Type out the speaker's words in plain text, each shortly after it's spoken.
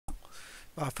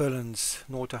Furlong's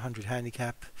 0 to 100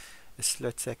 handicap, a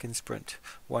split second sprint.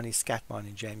 1 is Scatmine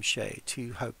and James Shea,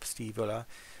 2 Hope Steve Uller,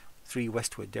 3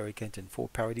 Westwood Derek Hinton, 4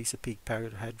 Paradise Peak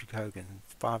Patrick Hogan,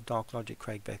 5 Dark Logic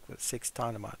Craig Beckwith, 6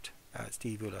 Dynamite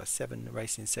Steve Uller, 7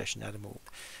 Racing Session Adam Wolf,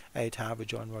 8 Harbour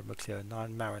John Rod McClure,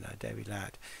 9 Mariner Davy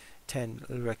Ladd, 10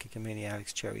 Lureka Kamini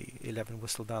Alex Cherry, 11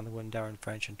 Whistle Down the Wind Darren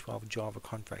French, and 12 Java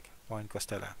Contract Ryan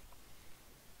Costello.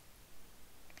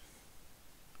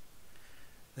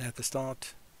 They're at the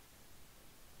start,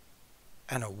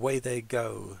 and away they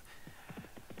go.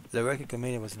 Lureka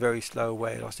Kamini was very slow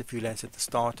away, lost a few lengths at the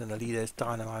start, and the leader is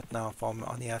Dynamite now from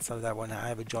on the outside of that one.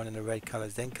 However, John in the red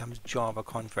colours. Then comes Java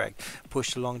Contract,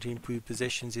 pushed along to improve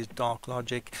positions is Dark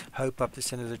Logic. Hope up the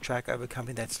centre of the track,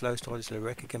 overcoming that slow start is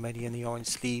Lureka Kamini in the orange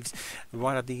sleeves.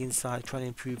 Right up the inside, trying to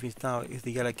improve is now is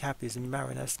the yellow cap is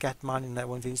Mariner Scatmine, and that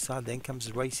one's inside. Then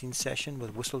comes Racing Session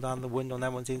with Whistle Down the Wind on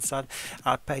that one's inside.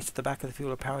 Outpaced at the back of the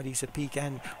field of Paradise Peak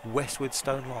and Westwood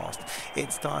Stone last.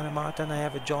 It's Dynamite and they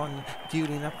have a John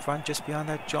dueling up front just behind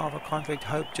that Java Contract.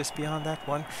 Hope just behind that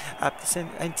one. Up the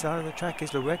inside of the track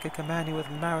is Lureka Kamini with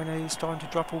Mariner who's starting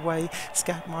to drop away.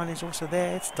 Scatmine is also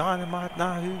there. It's Dynamite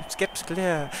now who skips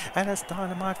clear, and it's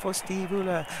Dynamite for Steve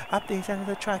Uller. Up the end of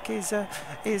the track is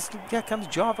here comes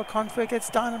Java Contract.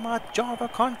 It's Dynamite, Java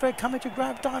Contract coming to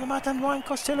grab Dynamite, and Ryan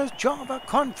Costello's Java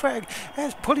Contract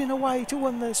is pulling away to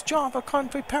win this. Java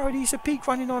Contract, Paradise Peak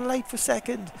running on late for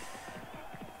second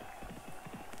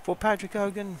for Patrick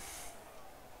Hogan.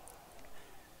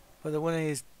 But the winner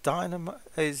is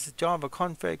Java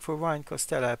Contract for Ryan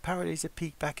Costello. Paradise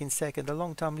Peak back in second. The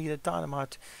long-time leader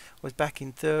Dynamite was back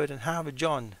in third, and Harvard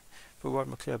John for Rod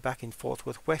McClure back in fourth,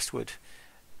 with Westwood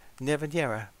Never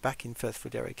Nearer back in fifth for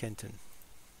Derek Hinton.